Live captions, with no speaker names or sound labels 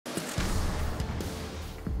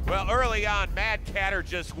Well, early on, Mad Catter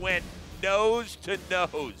just went nose to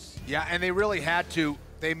nose. Yeah, and they really had to.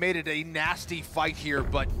 They made it a nasty fight here,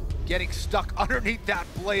 but getting stuck underneath that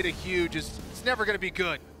blade of Huge it's never going to be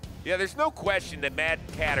good. Yeah, there's no question that Mad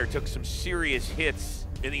Catter took some serious hits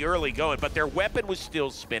in the early going, but their weapon was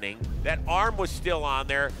still spinning. That arm was still on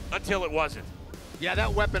there until it wasn't. Yeah,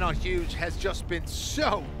 that weapon on Huge has just been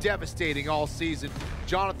so devastating all season.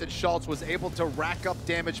 Jonathan Schultz was able to rack up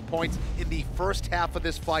damage points in the first half of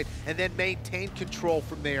this fight and then maintain control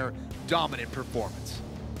from there. Dominant performance.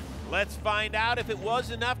 Let's find out if it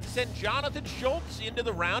was enough to send Jonathan Schultz into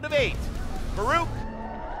the round of 8. Farouk,